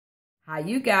Hi,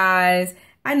 you guys.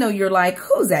 I know you're like,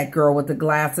 who's that girl with the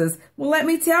glasses? Well, let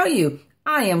me tell you,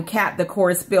 I am Kat, the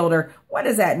course builder. What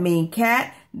does that mean,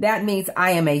 Kat? That means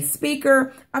I am a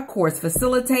speaker, a course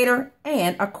facilitator,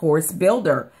 and a course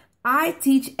builder. I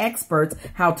teach experts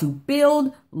how to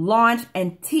build, launch,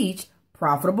 and teach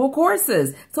profitable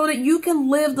courses so that you can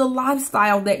live the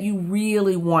lifestyle that you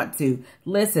really want to.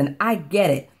 Listen, I get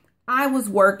it. I was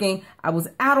working, I was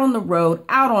out on the road,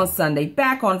 out on Sunday,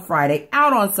 back on Friday,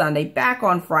 out on Sunday, back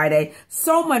on Friday,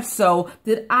 so much so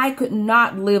that I could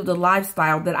not live the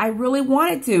lifestyle that I really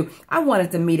wanted to. I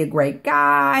wanted to meet a great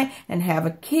guy and have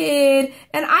a kid,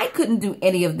 and I couldn't do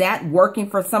any of that working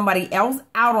for somebody else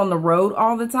out on the road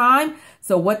all the time.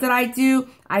 So what did I do?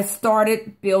 I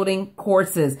started building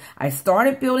courses. I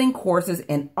started building courses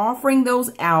and offering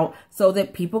those out so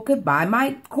that people could buy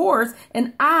my course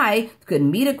and I could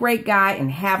meet a great guy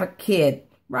and have a kid,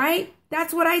 right?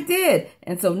 That's what I did.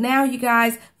 And so now you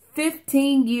guys,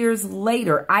 15 years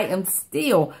later, I am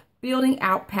still building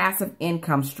out passive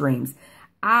income streams.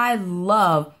 I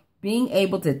love being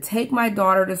able to take my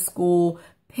daughter to school,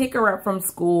 pick her up from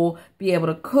school, be able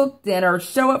to cook dinner,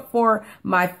 show up for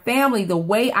my family the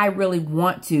way I really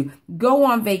want to, go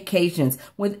on vacations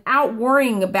without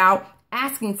worrying about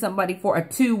asking somebody for a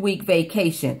 2-week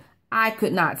vacation. I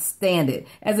could not stand it.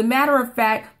 As a matter of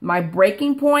fact, my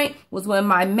breaking point was when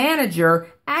my manager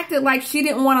acted like she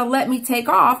didn't want to let me take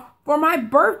off for my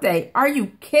birthday. Are you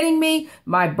kidding me?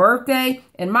 My birthday?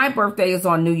 And my birthday is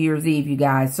on New Year's Eve, you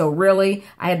guys. So really,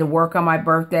 I had to work on my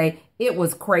birthday. It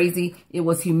was crazy. It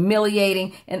was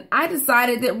humiliating. And I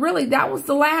decided that really that was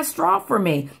the last straw for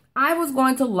me. I was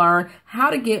going to learn how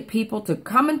to get people to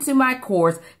come into my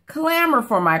course, clamor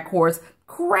for my course,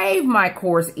 crave my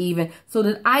course even, so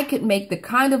that I could make the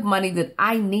kind of money that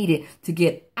I needed to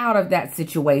get out of that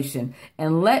situation.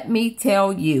 And let me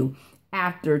tell you,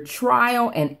 after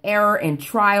trial and error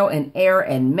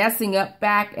and messing up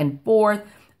back and forth,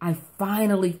 I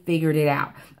finally figured it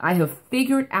out. I have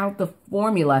figured out the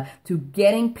formula to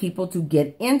getting people to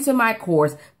get into my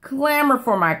course, clamor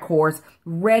for my course,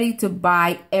 ready to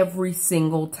buy every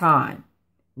single time.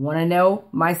 Want to know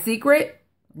my secret?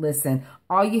 Listen,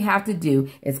 all you have to do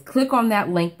is click on that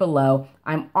link below.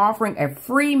 I'm offering a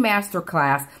free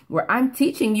masterclass where I'm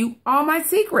teaching you all my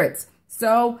secrets.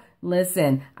 So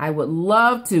listen, I would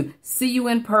love to see you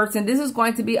in person. This is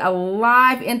going to be a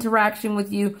live interaction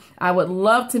with you. I would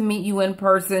love to meet you in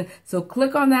person. So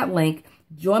click on that link,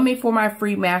 join me for my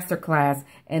free masterclass,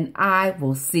 and I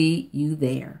will see you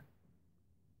there.